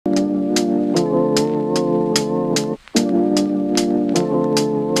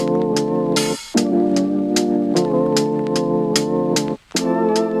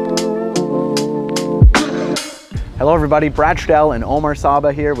everybody, Brad Stell and Omar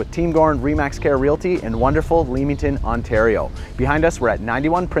Saba here with Team Goran Remax Care Realty in wonderful Leamington, Ontario. Behind us, we're at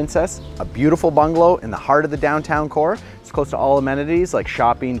 91 Princess, a beautiful bungalow in the heart of the downtown core. It's close to all amenities like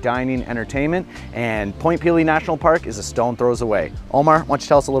shopping, dining, entertainment, and Point Pelee National Park is a stone throws away. Omar, why don't you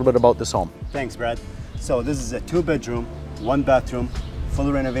tell us a little bit about this home? Thanks, Brad. So this is a 2-bedroom, 1-bathroom,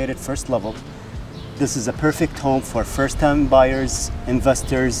 fully renovated first level. This is a perfect home for first-time buyers,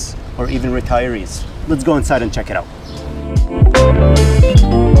 investors, or even retirees. Let's go inside and check it out.